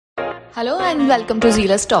Hello and welcome to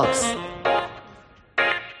Zealous Talks.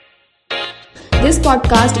 This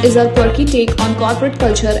podcast is our quirky take on corporate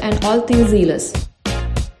culture and all things Zealous.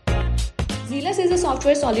 Zealous is a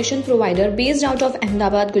software solution provider based out of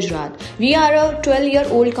Ahmedabad, Gujarat. We are a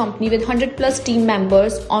 12-year-old company with 100 plus team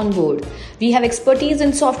members on board. We have expertise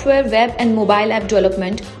in software, web and mobile app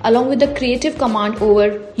development along with the creative command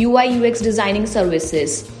over UI UX designing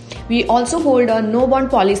services. We also hold a no-bond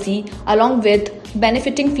policy along with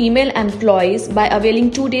benefiting female employees by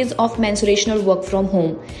availing 2 days of menstruational work from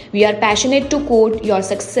home. We are passionate to code your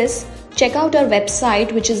success. Check out our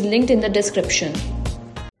website which is linked in the description.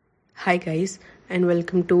 Hi guys, and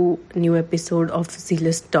welcome to a new episode of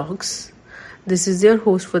Zealous Talks. This is your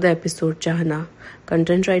host for the episode, Chahana,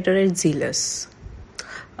 content writer at Zealous.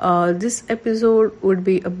 This episode would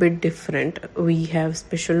be a bit different. We have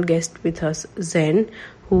special guest with us, Xen,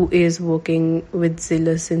 who is working with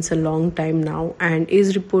Zealous since a long time now and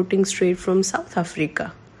is reporting straight from South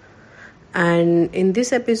Africa. And in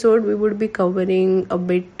this episode, we would be covering a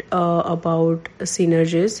bit about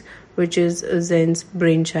Synrgise, which is Xen's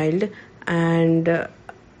brainchild, and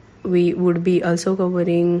we would be also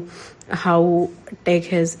covering how tech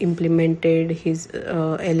has implemented his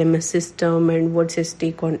LMS system and what's his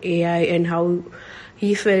take on AI and how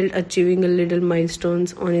he felt achieving a little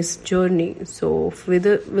milestones on his journey. So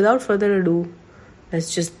without further ado,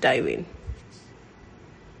 let's just dive in.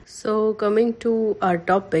 So coming to our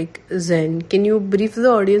topic, Xen, can you brief the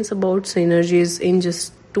audience about Synrgise in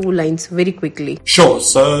just 2 lines very quickly? Sure.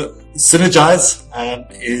 So Synrgise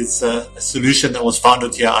is a solution that was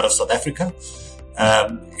founded here out of South Africa.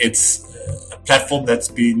 It's a platform that's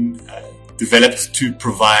been developed to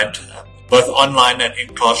provide both online and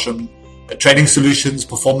in-classroom training solutions,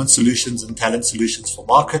 performance solutions, and talent solutions for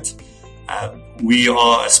market. We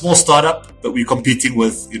are a small startup, but we're competing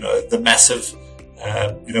with the massive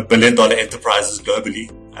billion-dollar enterprises globally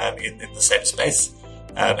in the same space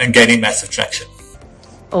and gaining massive traction.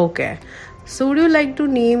 Okay. So would you like to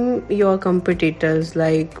name your competitors?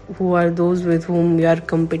 Like, who are those with whom you are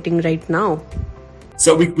competing right now?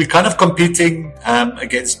 So we're kind of competing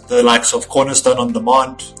against the likes of Cornerstone on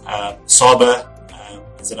Demand, Saber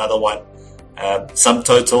is another one,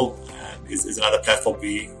 SumTotal is another platform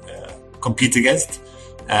we compete against.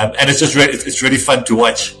 And it's just it's really fun to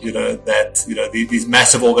watch, these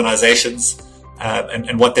massive organizations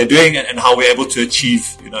and what they're doing and how we're able to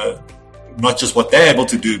achieve, not just what they're able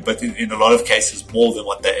to do, but in a lot of cases more than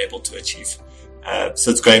what they're able to achieve. So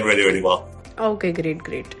it's going really, really well. Okay,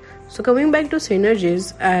 great. So coming back to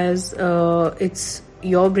Synrgise, as it's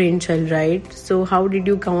your brainchild, right? So how did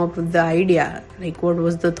you come up with the idea? Like, what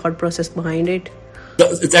was the thought process behind it?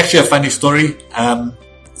 It's actually a funny story.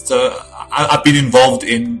 So I've been involved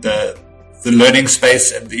in the learning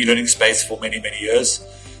space and the e-learning space for many, many years.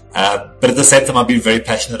 But at the same time, I've been very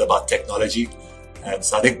passionate about technology.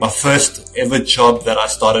 So I think my first ever job that I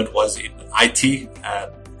started was in IT.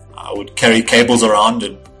 I would carry cables around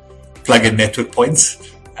and plug in network points.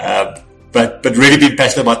 But really being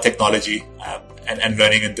passionate about technology and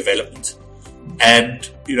learning and development. And,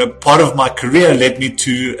 part of my career led me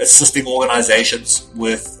to assisting organizations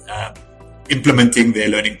with implementing their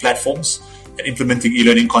learning platforms and implementing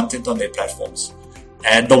e-learning content on their platforms.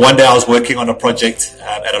 And the one day I was working on a project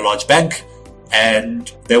at a large bank,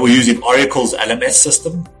 and they were using Oracle's LMS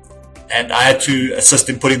system, and I had to assist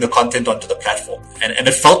in putting the content onto the platform. And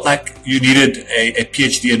it felt like you needed a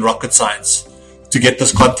PhD in rocket science to get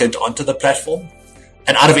this content onto the platform.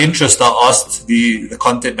 And out of interest, I asked the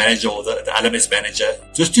content manager or the LMS manager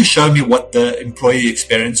just to show me what the employee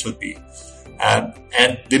experience would be.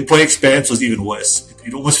 And the employee experience was even worse.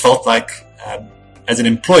 It almost felt like, as an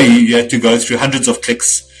employee, you had to go through hundreds of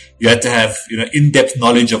clicks. You had to have, in-depth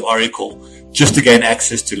knowledge of Oracle just to gain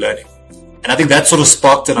access to learning. And I think that sort of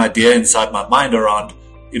sparked an idea inside my mind around,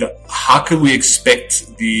 how can we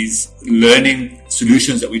expect these learning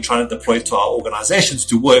solutions that we're trying to deploy to our organizations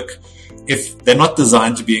to work if they're not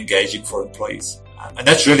designed to be engaging for employees? And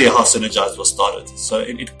that's really how Synrgise was started. So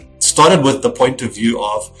it started with the point of view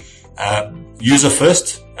of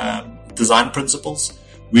user-first design principles.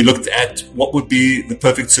 We looked at what would be the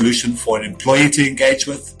perfect solution for an employee to engage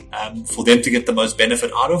with, for them to get the most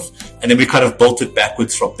benefit out of. And then we kind of built it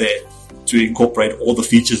backwards from there to incorporate all the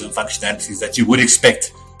features and functionalities that you would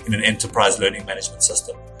expect in an enterprise learning management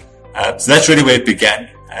system. So that's really where it began.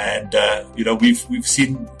 And, we've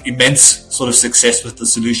seen immense sort of success with the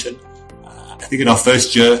solution. I think in our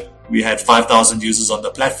first year, we had 5,000 users on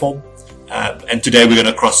the platform. And today we're going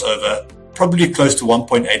to cross over probably close to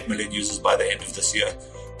 1.8 million users by the end of this year.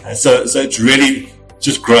 So it's really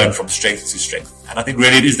just grown from strength to strength. And I think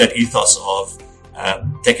really it is that ethos of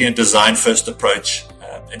taking a design-first approach,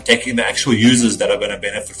 and taking the actual users that are going to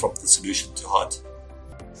benefit from the solution to heart.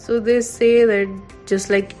 So they say that just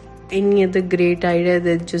like any other great idea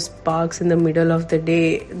that just sparks in the middle of the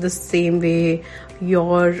day, the same way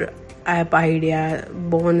your app idea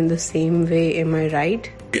born in the same way. Am I right?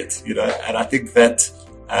 Yes, and I think that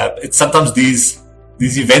it's sometimes these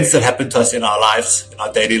events that happen to us in our lives, in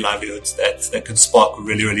our daily livelihoods, that can spark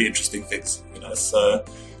really, really interesting things. So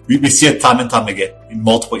we see it time and time again in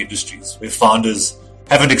multiple industries where founders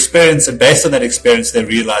have an experience, and based on that experience, they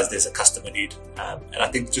realize there's a customer need. And I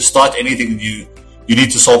think to start anything new, you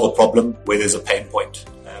need to solve a problem where there's a pain point.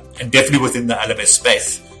 And definitely within the LMS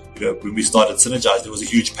space, when we started Synrgise, there was a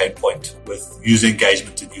huge pain point with user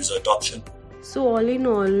engagement and user adoption. So all in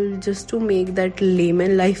all, just to make that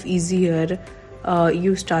layman life easier,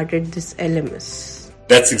 you started this LMS.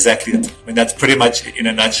 That's exactly it. I mean, that's pretty much in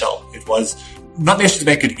a nutshell. It was not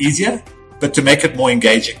necessarily to make it easier, but to make it more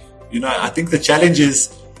engaging. I think the challenge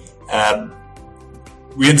is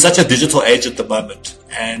we're in such a digital age at the moment,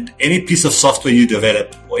 and any piece of software you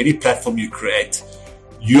develop or any platform you create,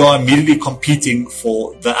 you are immediately competing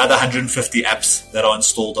for the other 150 apps that are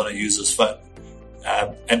installed on a user's phone.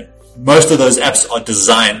 And most of those apps are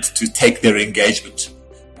designed to take their engagement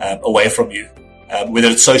away from you. Whether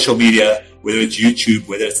it's social media, whether it's YouTube,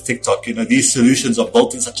 whether it's TikTok, these solutions are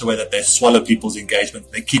built in such a way that they swallow people's engagement.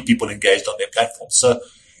 They keep people engaged on their platform. So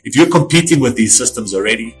if you're competing with these systems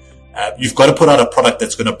already, you've got to put out a product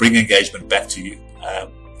that's going to bring engagement back to you.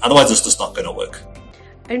 Otherwise, it's just not going to work.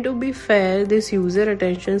 And to be fair, this user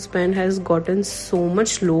attention span has gotten so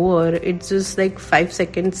much lower. It's just like 5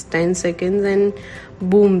 seconds, 10 seconds, and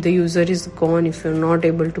boom, the user is gone if you're not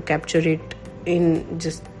able to capture it in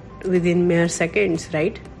just within mere seconds,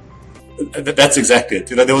 right? That's exactly it.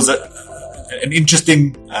 There was an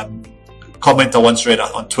interesting comment I once read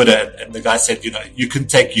on Twitter, and the guy said, you can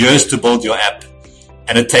take years to build your app,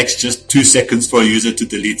 and it takes just 2 seconds for a user to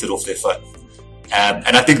delete it off their phone.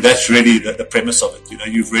 And I think that's really the premise of it.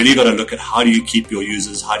 You've really got to look at how do you keep your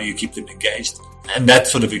users, how do you keep them engaged, and that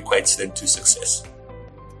sort of equates them to success.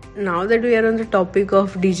 Now that we are on the topic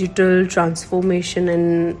of digital transformation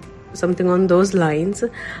and something on those lines,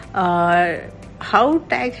 how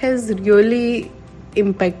tech has really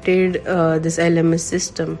impacted this LMS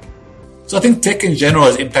system? So I think tech in general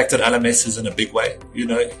has impacted LMSs in a big way.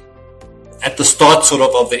 At the start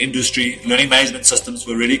of the industry, learning management systems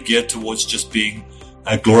were really geared towards just being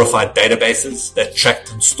glorified databases that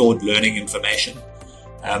tracked and stored learning information.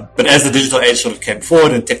 But as the digital age sort of came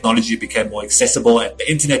forward and technology became more accessible and the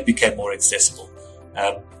internet became more accessible,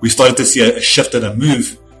 we started to see a shift and a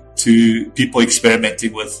move to people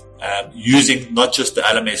experimenting with using not just the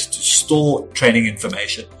LMS to store training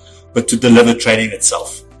information, but to deliver training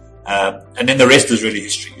itself. And then the rest is really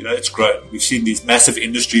history. It's grown. We've seen these massive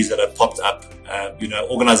industries that have popped up.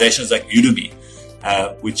 Organizations like Udemy,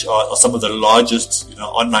 which are some of the largest,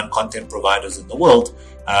 online content providers in the world,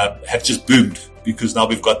 have just boomed because now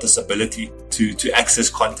we've got this ability to access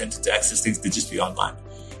content, to access things digitally online.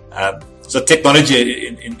 So technology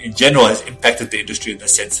in general has impacted the industry in the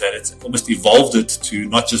sense that it's almost evolved it to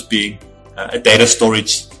not just being a data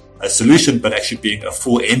storage solution, but actually being a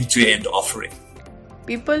full end-to-end offering.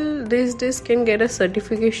 People these days can get a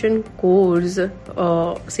certification course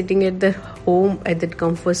sitting at their home at that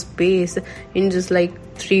comfort space in just like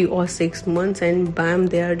 3 or 6 months, and bam,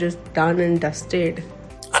 they are just done and dusted.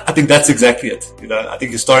 I think that's exactly it. I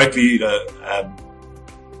think historically,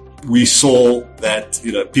 we saw that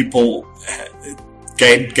people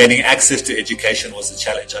gaining access to education was a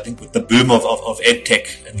challenge. I think with the boom of ed tech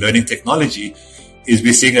and learning technology, is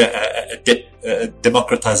we're seeing a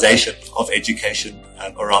democratization of education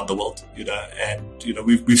around the world, and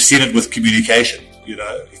we've seen it with communication.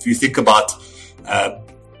 If you think about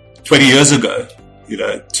 20 years ago,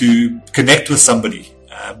 to connect with somebody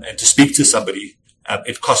and to speak to somebody,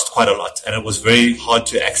 it cost quite a lot, and it was very hard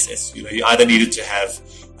to access. You either needed to have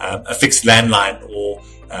a fixed landline or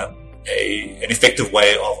an effective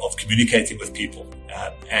way of communicating with people,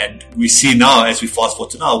 and we see now, as we fast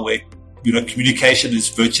forward to now, where communication is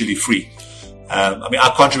virtually free.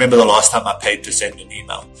 I can't remember the last time I paid to send an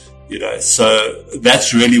email. So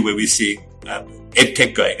that's really where we're seeing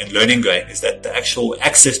edtech going and learning going, is that the actual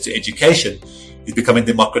access to education is becoming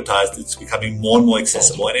democratized. It's becoming more and more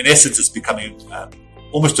accessible, and in essence, it's becoming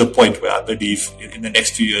almost to a point where I believe in the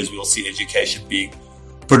next few years we'll see education being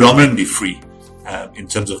predominantly free in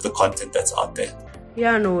terms of the content that's out there.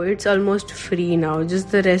 Yeah, no, it's almost free now.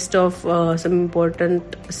 Just the rest of some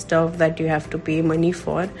important stuff that you have to pay money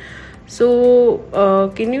for.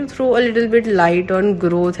 So, can you throw a little bit light on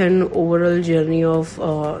growth and overall journey of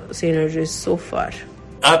Synrgise so far?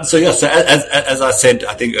 So as I said,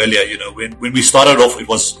 I think earlier, when we started off, it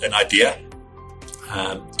was an idea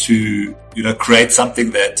to create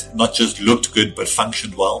something that not just looked good but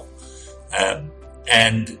functioned well,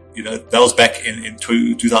 and that was back in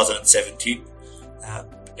 2017,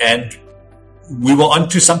 and we were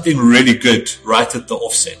onto something really good right at the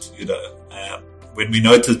offset. When we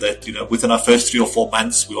noted that within our first 3 or 4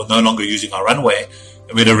 months we were no longer using our runway,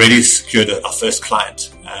 and we had already secured our first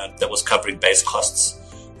client that was covering base costs.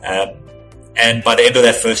 And by the end of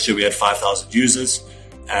that first year, we had 5,000 users.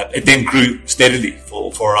 It then grew steadily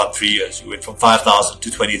for around 3 years. We went from 5,000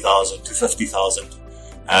 to 20,000 to 50,000.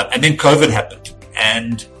 And then COVID happened.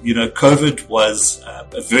 And, COVID was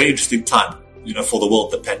a very interesting time, for the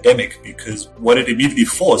world, the pandemic, because what it immediately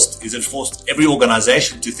forced is it forced every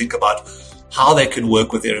organization to think about how they can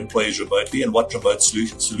work with their employees remotely and what remote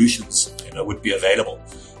solutions, would be available.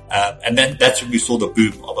 And then that's when we saw the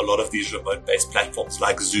boom of a lot of these remote-based platforms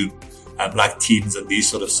like Zoom, like Teams and these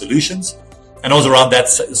sort of solutions. And it was around that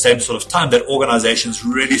same sort of time that organizations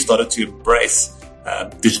really started to embrace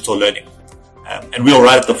digital learning. And we were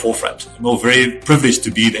right at the forefront. And we were very privileged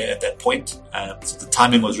to be there at that point. So the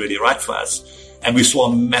timing was really right for us. And we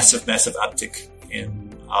saw a massive, massive uptick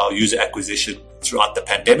in our user acquisition throughout the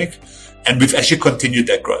pandemic. And we've actually continued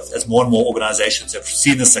that growth as more and more organizations have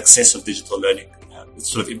seen the success of digital learning.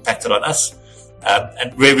 It's sort of impacted on us.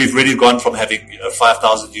 And where we've really gone from having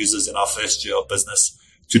 5,000 users in our first year of business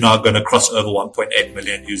to now going to cross over 1.8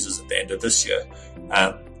 million users at the end of this year.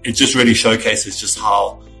 It just really showcases just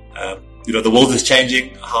how the world is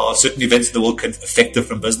changing, how certain events in the world can affect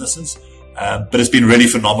different businesses. But it's been really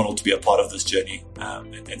phenomenal to be a part of this journey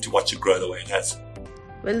and to watch it grow the way it has.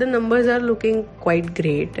 Well, the numbers are looking quite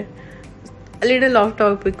great. A little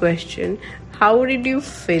off-topic question. How did you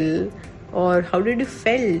feel or how did you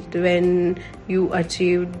felt when you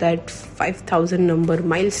achieved that 5,000 number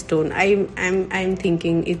milestone? I'm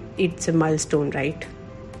thinking it's a milestone, right?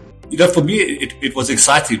 For me, it was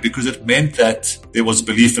exciting because it meant that there was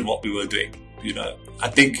belief in what we were doing. I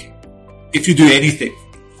think if you do anything,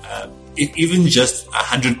 if even just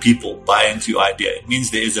 100 people buy into your idea, it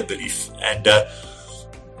means there is a belief. And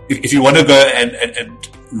if you want to go and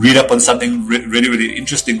read up on something really, really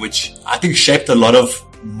interesting, which I think shaped a lot of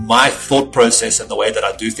my thought process and the way that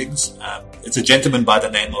I do things. It's a gentleman by the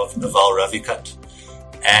name of Naval Ravikant.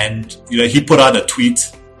 And, he put out a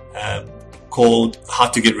tweet called How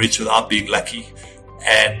to Get Rich Without Being Lucky.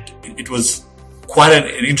 And it was quite an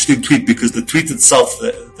interesting tweet because the tweet itself,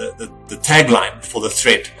 the tagline for the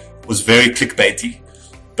thread was very clickbaity.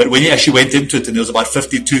 But when he actually went into it and there was about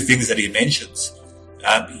 52 things that he mentions,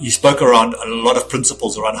 he spoke around a lot of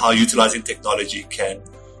principles around how utilizing technology can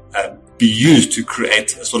be used to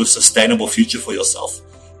create a sort of sustainable future for yourself.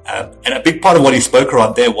 And a big part of what he spoke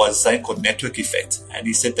around there was something called network effect. And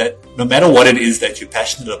he said that no matter what it is that you're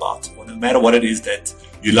passionate about, or no matter what it is that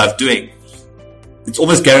you love doing, it's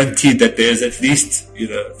almost guaranteed that there's at least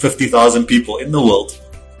 50,000 people in the world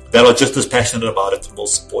that are just as passionate about it and will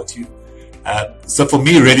support you. So for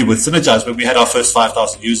me, really, with Synrgise, when we had our first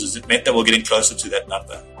 5,000 users, it meant that we're getting closer to that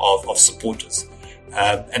number of supporters.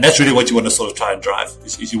 And that's really what you want to sort of try and drive,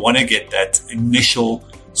 is you want to get that initial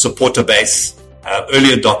supporter base,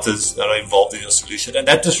 early adopters that are involved in your solution. And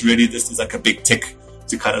that just really, this is like a big tick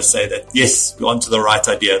to kind of say that, yes, we're onto the right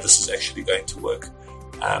idea. This is actually going to work.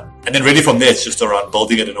 And then really from there, it's just around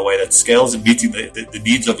building it in a way that scales and meeting the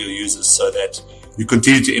needs of your users so that you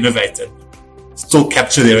continue to innovate and still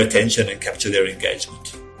capture their attention and capture their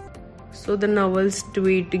engagement. So the Naval's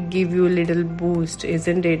tweet give you a little boost,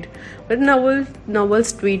 isn't it? But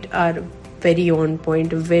Naval's tweet are very on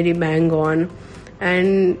point, very bang on.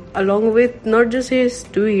 And along with not just his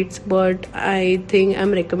tweets, but I think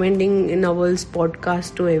I'm recommending Naval's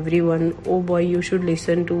podcast to everyone. Oh boy, you should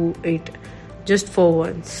listen to it just for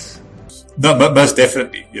once. No, most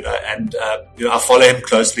definitely, and I follow him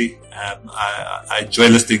closely. I enjoy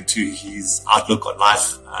listening to his outlook on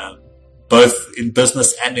life, both in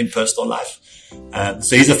business and in personal life.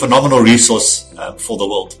 So he's a phenomenal resource for the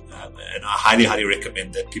world, and I highly, highly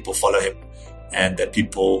recommend that people follow him and that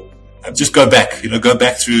people just go back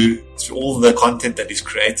through all the content that he's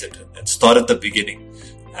created and start at the beginning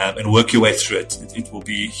and work your way through it. It will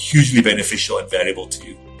be hugely beneficial and valuable to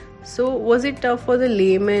you. So was it tough for the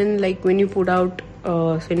layman, like when you put out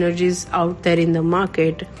Synrgise out there in the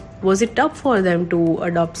market? Was it tough for them to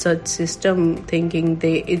adopt such system, thinking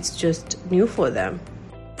it's just new for them?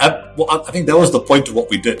 Well, I think that was the point of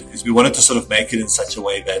what we did, is we wanted to sort of make it in such a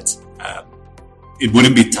way that it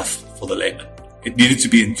wouldn't be tough for the layman. It needed to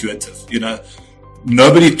be intuitive.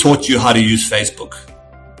 Nobody taught you how to use Facebook.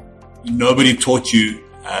 Nobody taught you,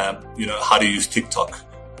 how to use TikTok.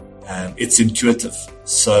 It's intuitive.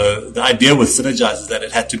 So the idea with Synrgise is that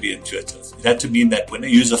it had to be intuitive. It had to mean that when a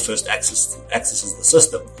user first accesses the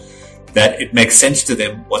system, that it makes sense to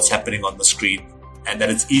them what's happening on the screen, and that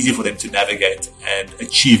it's easy for them to navigate and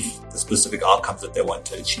achieve the specific outcomes that they want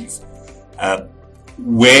to achieve.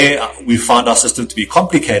 Where we found our system to be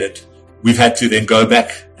complicated, we've had to then go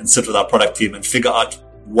back and sit with our product team and figure out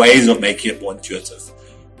ways of making it more intuitive.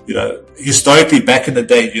 Historically, back in the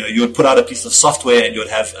day, you would put out a piece of software and you would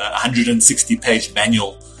have a 160-page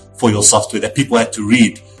manual for your software that people had to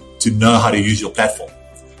read to know how to use your platform.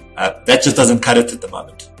 That just doesn't cut it at the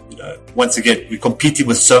moment. Once again, we're competing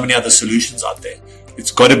with so many other solutions out there.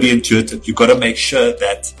 It's got to be intuitive. You've got to make sure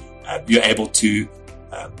that you're able to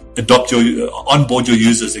onboard your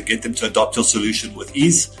users and get them to adopt your solution with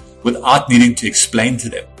ease without needing to explain to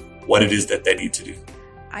them what it is that they need to do.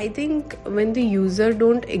 I think when the user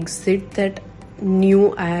don't exit that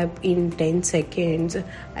new app in 10 seconds,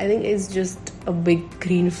 I think it's just a big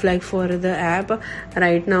green flag for the app.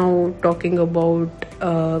 Right now, talking about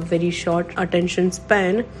a very short attention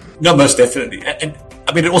span. No, most definitely. And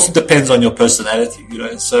I mean, it also depends on your personality,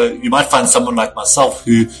 So you might find someone like myself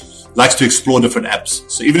who likes to explore different apps.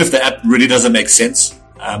 So even if the app really doesn't make sense,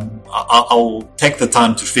 I'll take the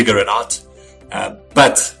time to figure it out.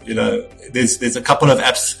 But there's a couple of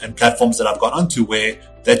apps and platforms that I've gone onto where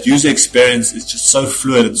that user experience is just so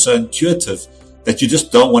fluid and so intuitive that you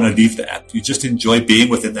just don't want to leave the app. You just enjoy being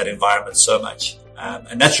within that environment so much.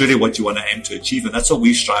 And that's really what you want to aim to achieve. And that's what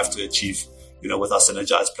we strive to achieve, with our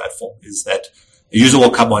Synrgise platform, is that a user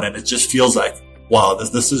will come on and it just feels like, wow,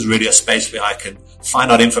 this is really a space where I can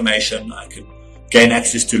find out information. I can gain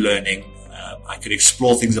access to learning. I can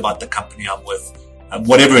explore things about the company I'm with,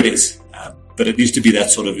 whatever it is. But it needs to be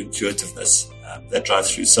that sort of intuitiveness that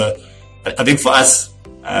drives through. So I think for us,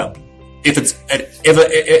 if it's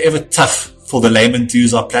ever tough for the layman to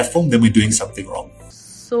use our platform, then we're doing something wrong.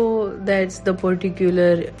 So that's the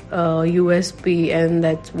particular USP, and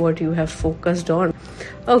that's what you have focused on.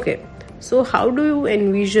 Okay, so how do you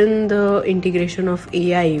envision the integration of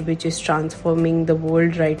AI, which is transforming the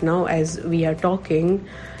world right now as we are talking,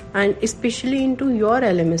 and especially into your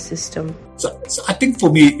LMS system? So I think for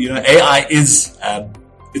me, AI is,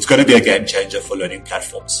 it's going to be a game changer for learning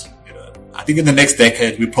platforms. I think in the next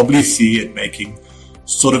decade, we probably see it making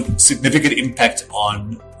sort of significant impact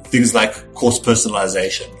on things like course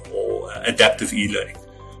personalization or adaptive e-learning.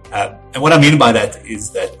 And what I mean by that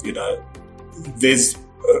is that, there's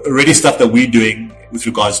already stuff that we're doing with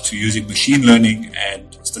regards to using machine learning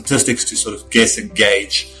and statistics to sort of guess and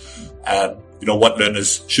gauge, what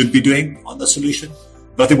learners should be doing on the solution.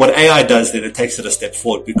 But I think what AI does, then it takes it a step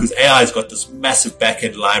forward, because AI has got this massive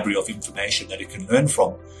back-end library of information that it can learn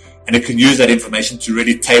from. And it can use that information to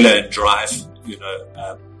really tailor and drive,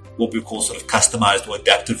 what we call sort of customized or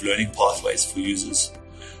adaptive learning pathways for users.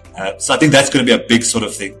 So I think that's going to be a big sort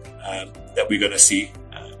of thing that we're going to see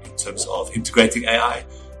in terms of integrating AI.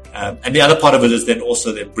 And the other part of it is then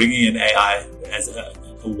also then bringing in AI as a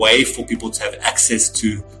way for people to have access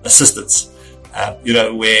to assistance,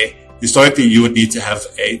 where historically you would need to have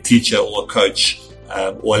a teacher or a coach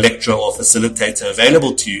or a lecturer or facilitator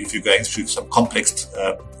available to you if you're going through some complex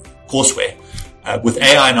courseware. With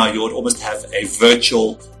AI now, you would almost have a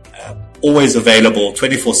virtual, always available,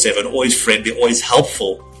 24/7, always friendly, always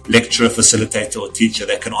helpful lecturer, facilitator, or teacher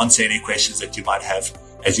that can answer any questions that you might have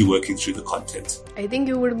as you're working through the content. I think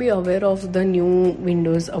you would be aware of the new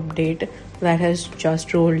Windows update that has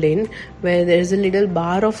just rolled in, where there's a little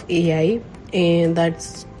bar of AI, and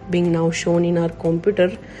that's being now shown in our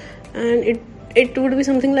computer, and it would be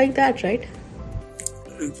something like that, right?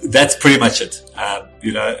 That's pretty much it. I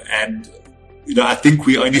think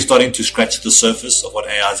we're only starting to scratch the surface of what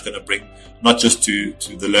AI is going to bring, not just to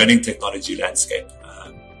the learning technology landscape,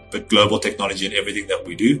 but global technology in everything that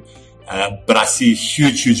we do. But I see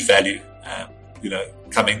huge value,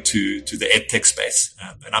 coming to the edtech space.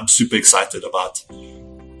 And I'm super excited about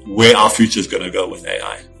where our future is going to go with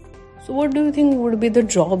AI. So what do you think would be the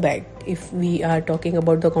drawback if we are talking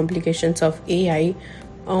about the complications of AI?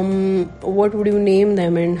 What would you name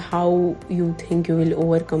them, and how you think you will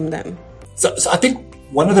overcome them? So I think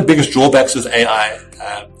one of the biggest drawbacks with AI,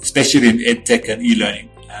 especially in edtech and e-learning,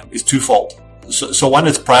 is twofold. So one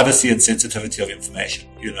is privacy and sensitivity of information.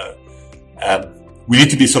 We need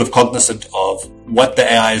to be sort of cognizant of what the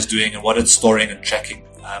AI is doing and what it's storing and tracking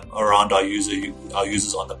around our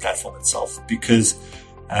users on the platform itself, because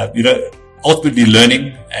ultimately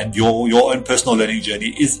learning and your own personal learning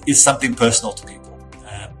journey is something personal to people.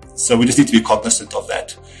 So we just need to be cognizant of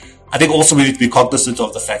that. I think also we need to be cognizant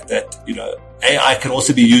of the fact that, AI can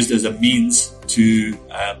also be used as a means to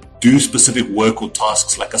do specific work or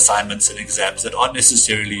tasks like assignments and exams that aren't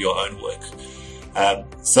necessarily your own work.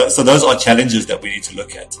 So those are challenges that we need to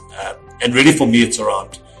look at. And really for me, it's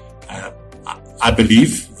around, I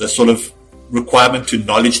believe, the sort of requirement to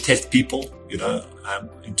knowledge test people,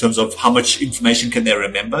 in terms of how much information can they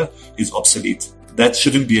remember is obsolete. That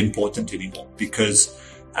shouldn't be important anymore because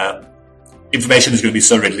information is going to be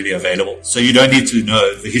so readily available. So you don't need to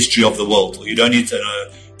know the history of the world, or you don't need to know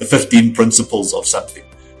the 15 principles of something,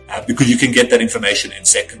 because you can get that information in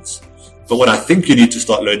seconds. But what I think you need to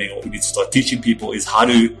start learning, or we need to start teaching people, is how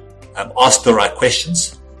to ask the right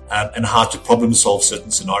questions and how to problem solve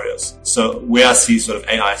certain scenarios. So where I see sort of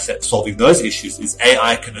AI solving those issues is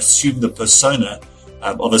AI can assume the persona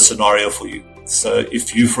of a scenario for you. So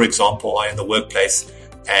if you, for example, are in the workplace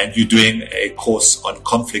and you're doing a course on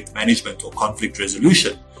conflict management or conflict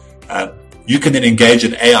resolution, you can then engage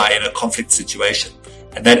an AI in a conflict situation.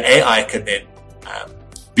 And that AI can then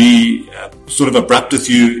be sort of abrupt with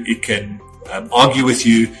you. It can argue with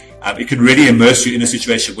you. It can really immerse you in a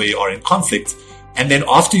situation where you are in conflict. And then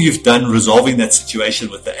after you've done resolving that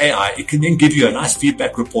situation with the AI, it can then give you a nice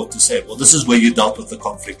feedback report to say, well, this is where you dealt with the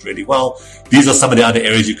conflict really well. These are some of the other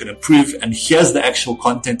areas you can improve. And here's the actual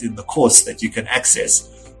content in the course that you can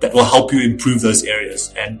access that will help you improve those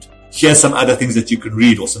areas. And here's some other things that you can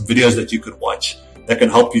read or some videos that you could watch that can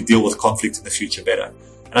help you deal with conflict in the future better.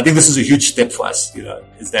 And I think this is a huge step for us,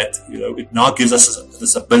 is that, it now gives us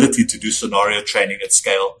this ability to do scenario training at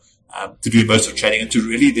scale, to do immersive training, and to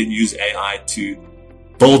really then use AI to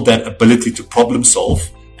build that ability to problem solve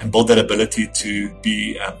and build that ability to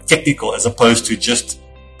be technical, as opposed to just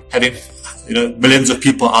having, millions of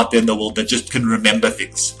people out there in the world that just can remember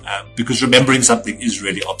things, because remembering something is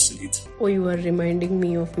really obsolete. Oh, you are reminding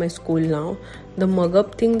me of my school now. The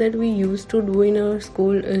mug-up thing that we used to do in our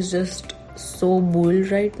school is just so bull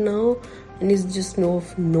right now, and it's just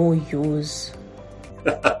of no use.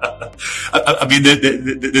 I mean,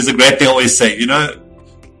 there's a great thing I always say,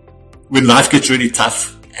 when life gets really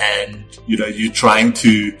tough and, you're trying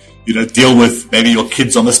to, deal with maybe your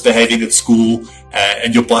kids are misbehaving at school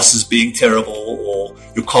and your boss is being terrible or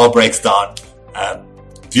your car breaks down,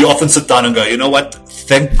 do you often sit down and go, you know what?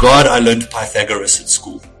 Thank God I learned Pythagoras at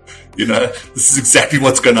school. This is exactly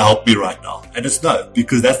what's going to help me right now. And it's no,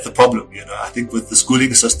 because that's the problem. I think with the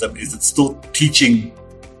schooling system is it's still teaching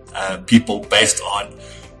people based on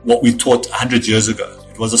what we taught 100 years ago.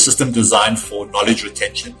 It was a system designed for knowledge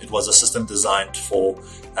retention. It was a system designed for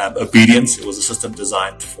obedience. It was a system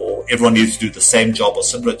designed for everyone needs to do the same job or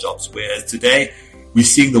similar jobs. Whereas today, we're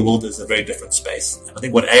seeing the world as a very different space. And I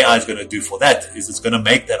think what AI is going to do for that is it's going to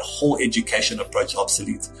make that whole education approach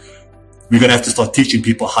obsolete. We're going to have to start teaching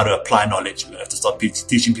people how to apply knowledge. We're going to have to start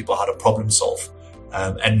teaching people how to problem solve,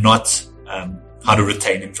 and not how to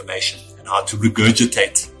retain information and how to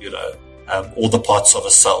regurgitate, all the parts of a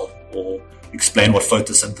cell, or explain what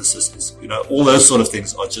photosynthesis is. All those sort of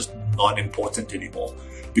things are just not important anymore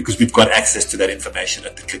because we've got access to that information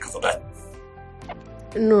at the click of a button.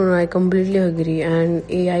 No, I completely agree. And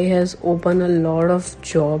AI has opened a lot of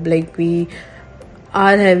job. Like we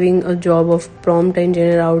are having a job of prompt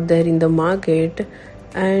engineer out there in the market,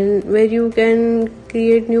 and where you can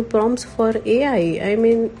create new prompts for AI. I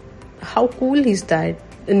mean, how cool is that?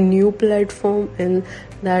 A new platform, and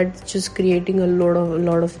that's just creating a lot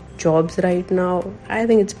of jobs right now. I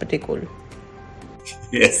think it's pretty cool.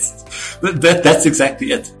 Yes, that's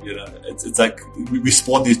exactly it. It's like we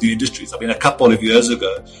spawn these new industries. I mean, a couple of years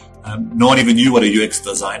ago, no one even knew what a UX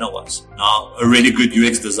designer was. Now, a really good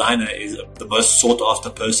UX designer is the most sought after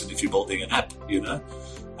person if you're building an app.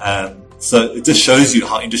 So it just shows you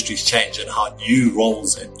how industries change and how new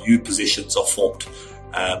roles and new positions are formed,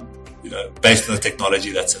 based on the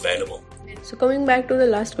technology that's available. So coming back to the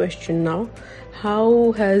last question now,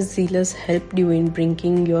 how has Zealous helped you in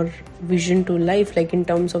bringing your vision to life, like in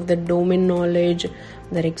terms of their domain knowledge,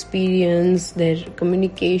 their experience, their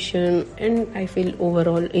communication, and I feel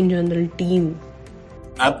overall in general team?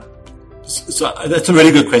 So that's a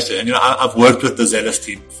really good question. And, I've worked with the Zealous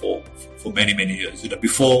team for many, many years.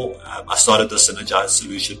 Before I started the Synrgise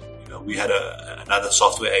solution, we had another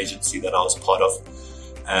software agency that I was part of,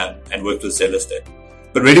 and worked with Zealous then.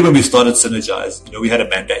 But really when we started Synrgise, we had a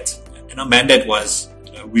mandate. And our mandate was,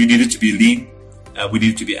 we needed to be lean, we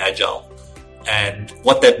needed to be agile. And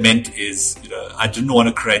what that meant is, I didn't want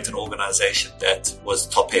to create an organization that was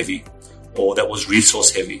top heavy or that was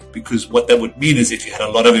resource heavy, because what that would mean is if you had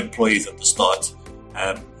a lot of employees at the start,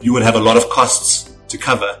 you would have a lot of costs to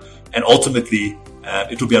cover. And ultimately,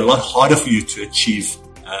 it would be a lot harder for you to achieve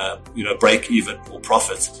break even or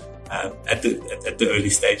profit at the early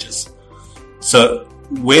stages. So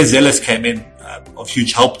where Zealous came in of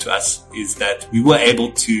huge help to us is that we were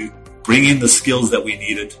able to bring in the skills that we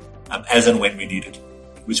needed as and when we needed,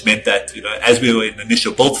 which meant that, as we were in the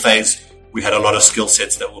initial build phase, we had a lot of skill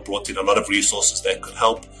sets that were brought in, a lot of resources that could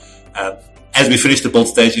help. As we finished the build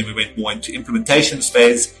stage and we went more into implementation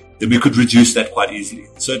phase, then we could reduce that quite easily.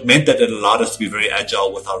 So it meant that it allowed us to be very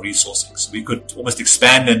agile with our resourcing. So we could almost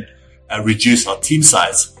expand and reduce our team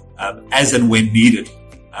size as and when needed.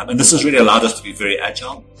 And this has really allowed us to be very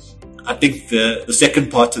agile. I think the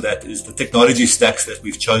second part to that is the technology stacks that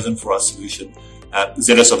we've chosen for our solution.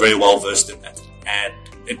 Zealous are very well versed in that. And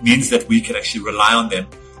it means that we can actually rely on them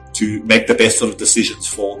to make the best sort of decisions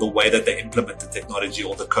for the way that they implement the technology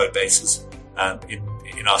or the code bases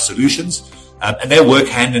in our solutions. And they work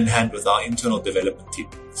hand in hand with our internal development team.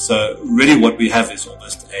 So really what we have is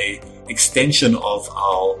almost a extension of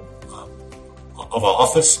our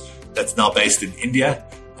office that's now based in India.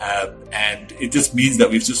 And it just means that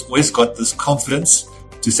we've just always got this confidence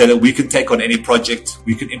to say that we can take on any project,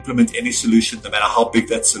 we can implement any solution, no matter how big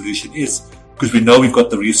that solution is, because we know we've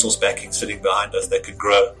got the resource backing sitting behind us that can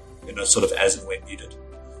grow, sort of as and when needed.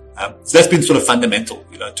 So that's been sort of fundamental,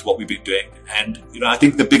 to what we've been doing. And, I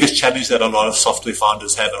think the biggest challenge that a lot of software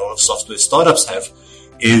founders have and a lot of software startups have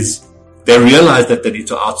is they realize that they need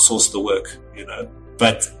to outsource the work,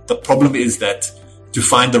 but the problem is that to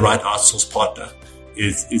find the right outsource partner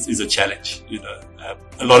is a challenge.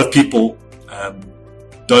 A lot of people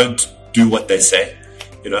don't do what they say.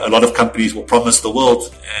 A lot of companies will promise the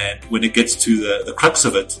world, and when it gets to the crux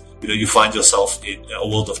of it, you find yourself in a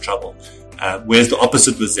world of trouble. Whereas the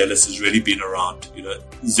opposite with Zealous has really been around.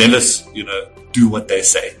 Zealous, do what they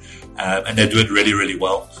say, and they do it really, really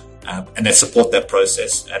well, and they support that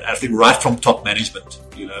process. And I think right from top management,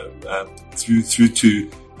 through to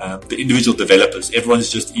the individual developers, everyone's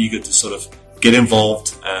just eager to sort of get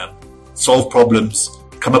involved, solve problems,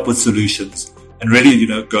 come up with solutions, and really,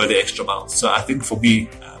 go the extra mile. So I think for me,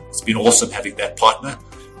 it's been awesome having that partner.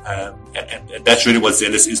 And that's really what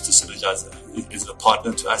Zealous is to Synrgise, is a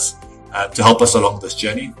partner to us, to help us along this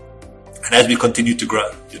journey. And as we continue to grow,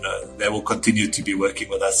 they will continue to be working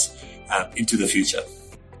with us into the future.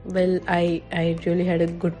 Well, I really had a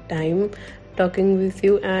good time talking with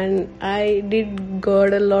you, and I did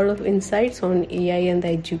got a lot of insights on AI and the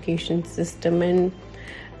education system, and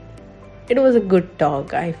it was a good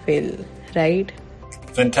talk, I feel, right?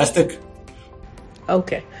 Fantastic.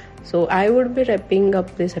 Okay, so I would be wrapping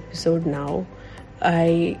up this episode now.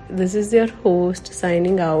 This is your host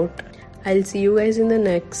signing out. I'll see you guys in the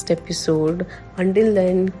next episode. Until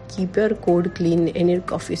then, keep your code clean and your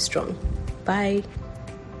coffee strong. Bye.